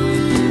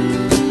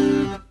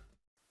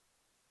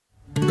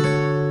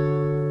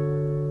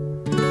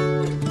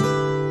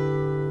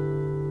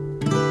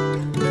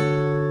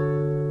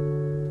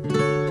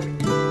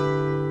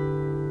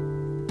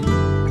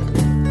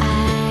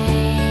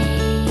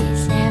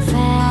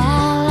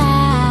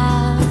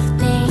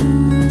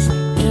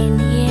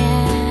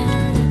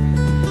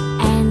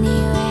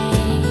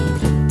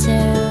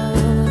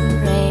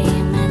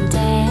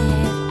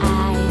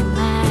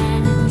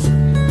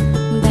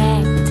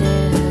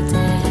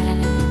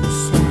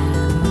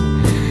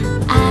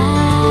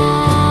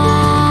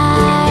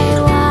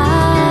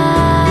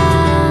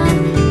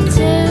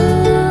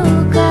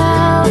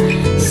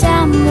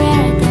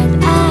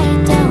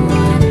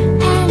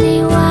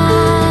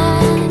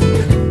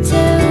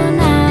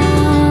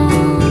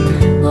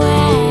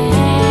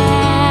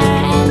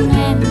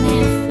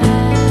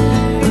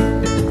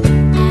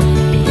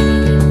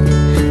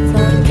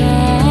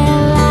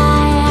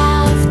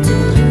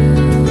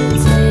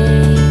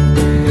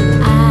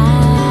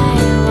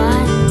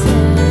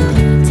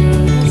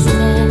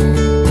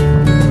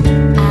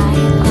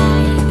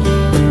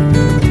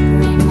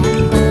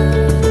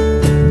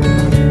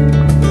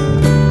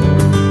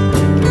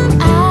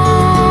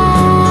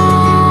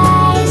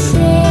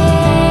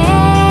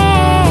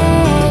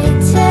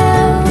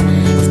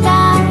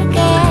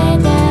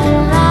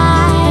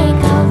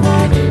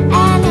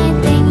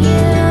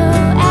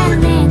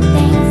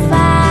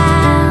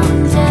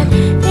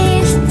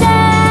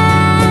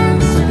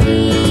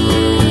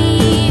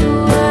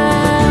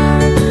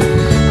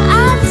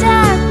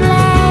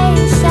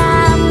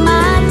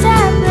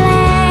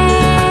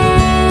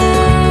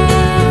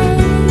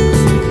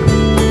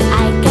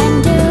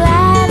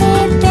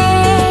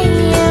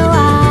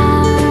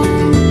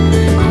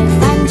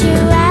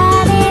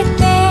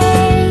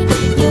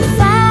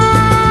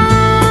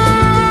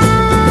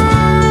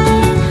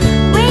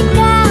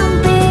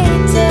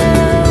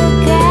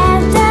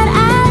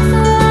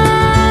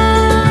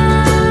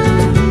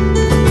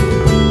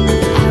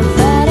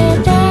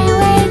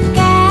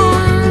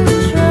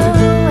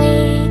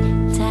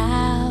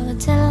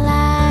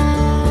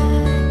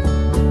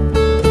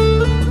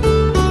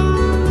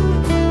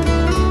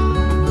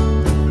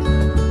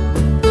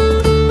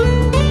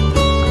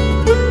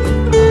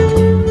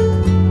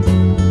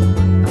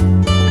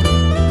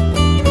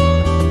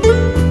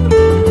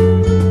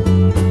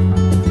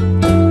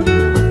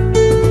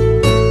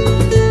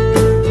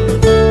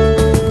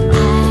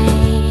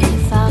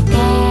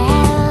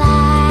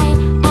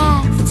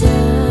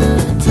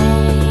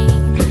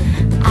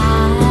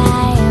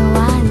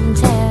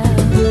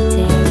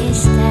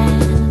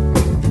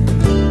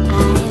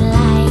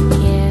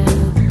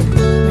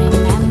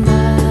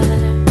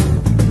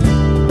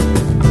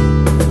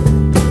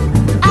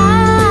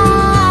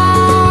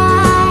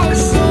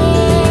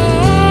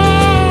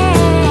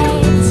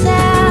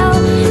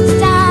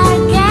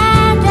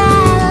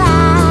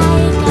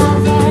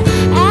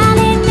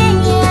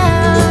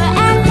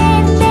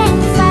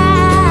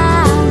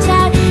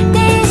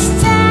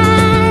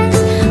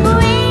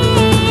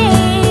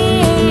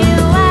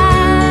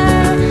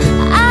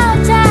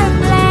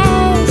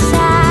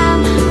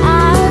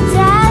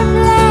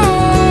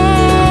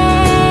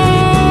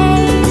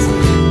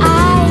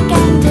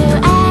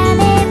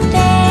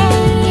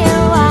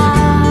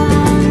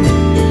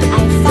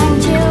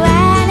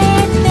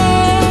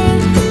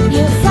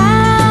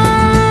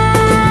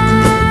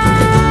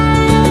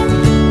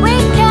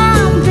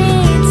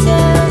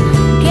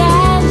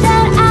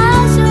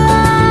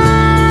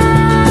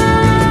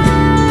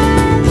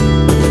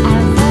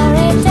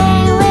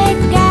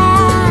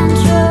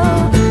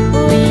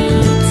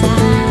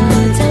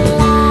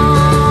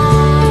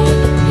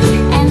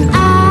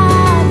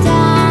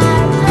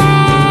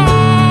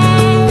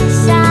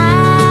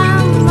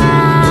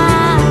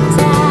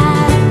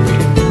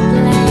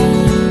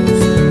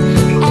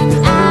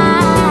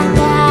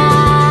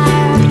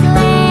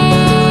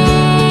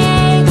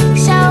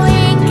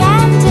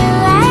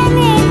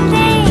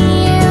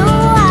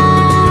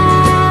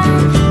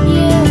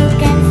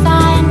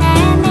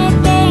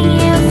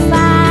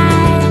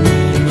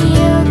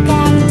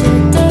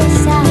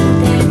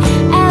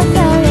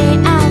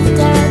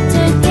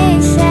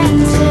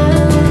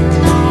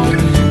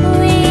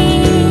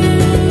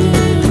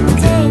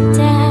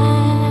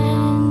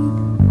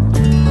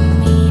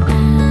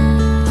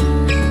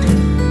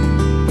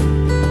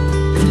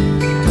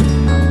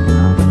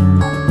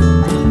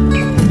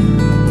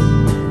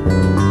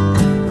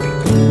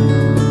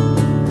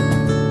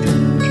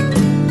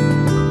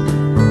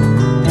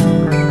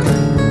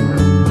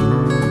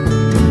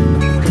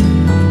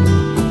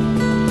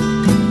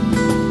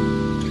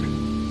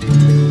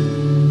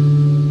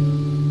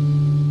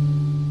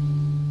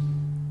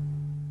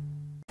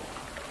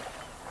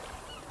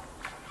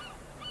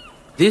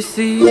This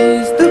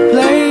is the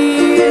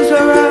place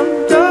where I'm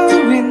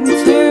going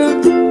to,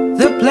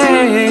 the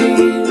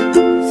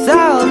place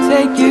I'll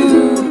take you,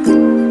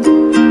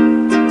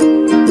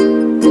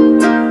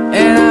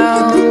 and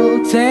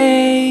I'll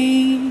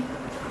take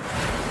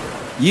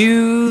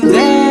you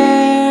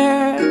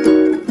there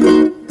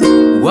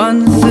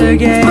once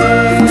again.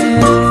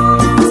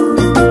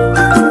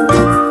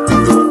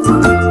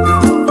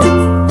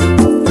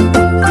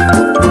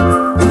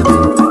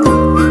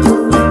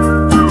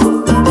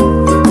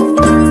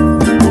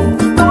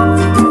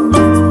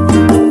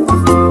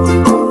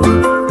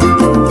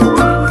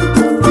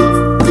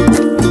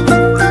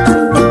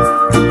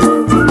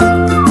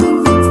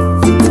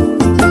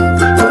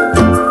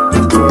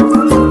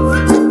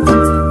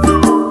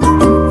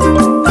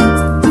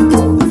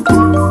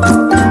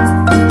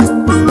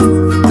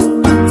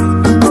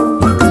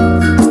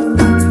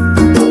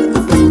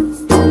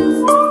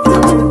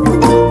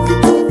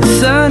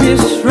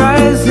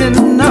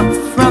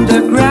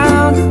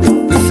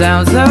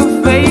 Sounds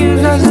of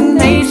waves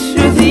resonate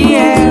through the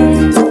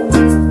air.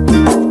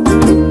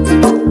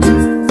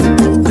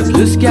 The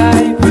blue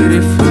sky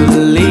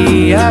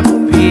beautifully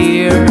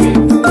appeared.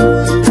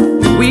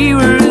 We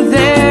were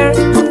there,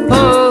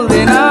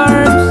 holding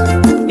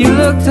arms. You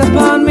looked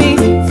upon me,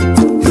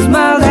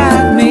 smiled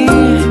at me.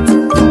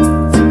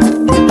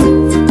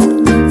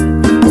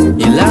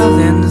 You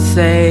laughed and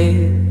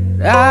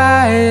said,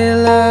 I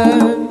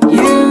love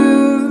you.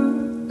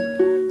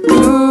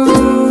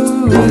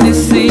 Ooh,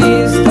 this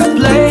is the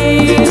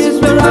place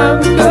where I'm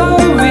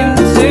going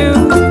to,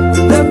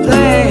 the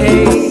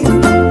place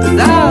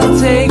I'll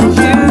take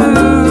you.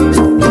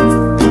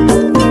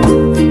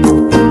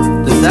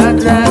 The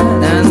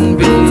Sagran and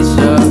Beach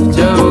of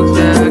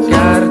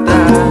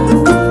Yogyakarta,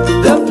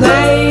 the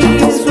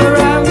place where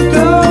I'm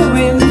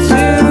going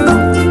to,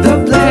 the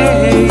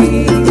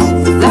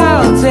place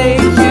I'll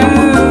take you,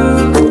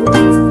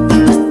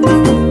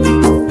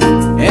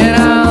 and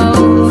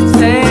I'll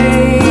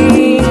take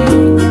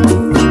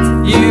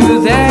you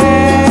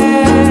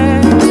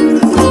there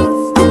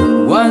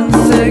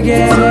once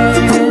again.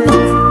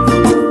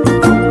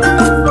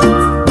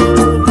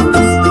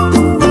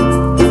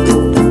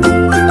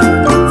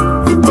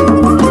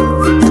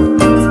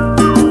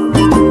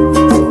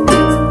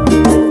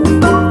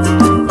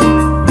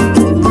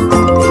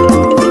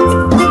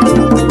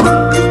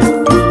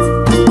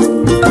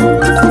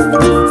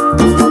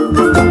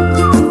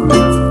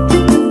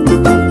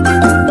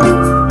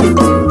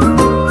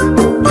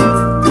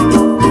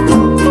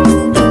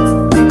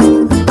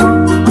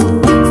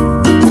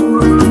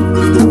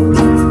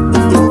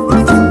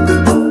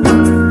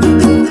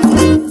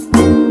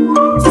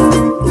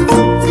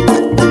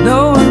 No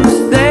one was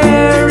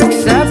there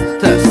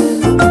except us.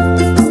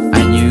 I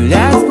knew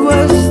that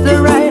was the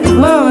right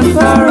moment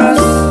for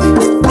us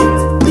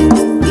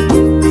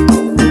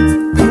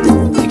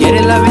to get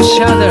in love with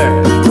each other,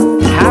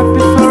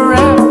 happy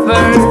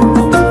forever.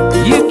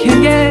 You can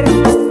get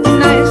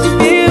nice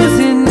views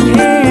in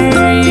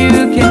here. You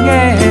can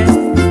get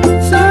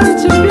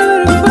such a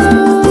beautiful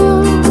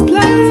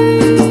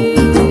place,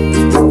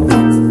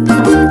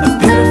 a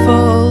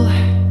beautiful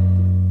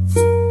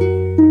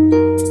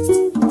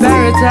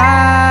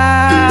paradise.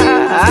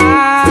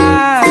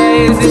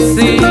 This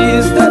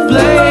is the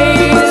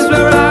place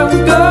where I'm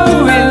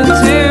going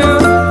to,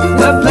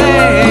 the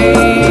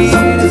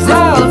place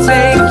I'll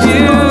take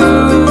you.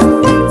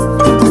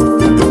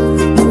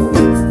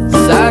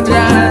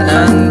 Sagran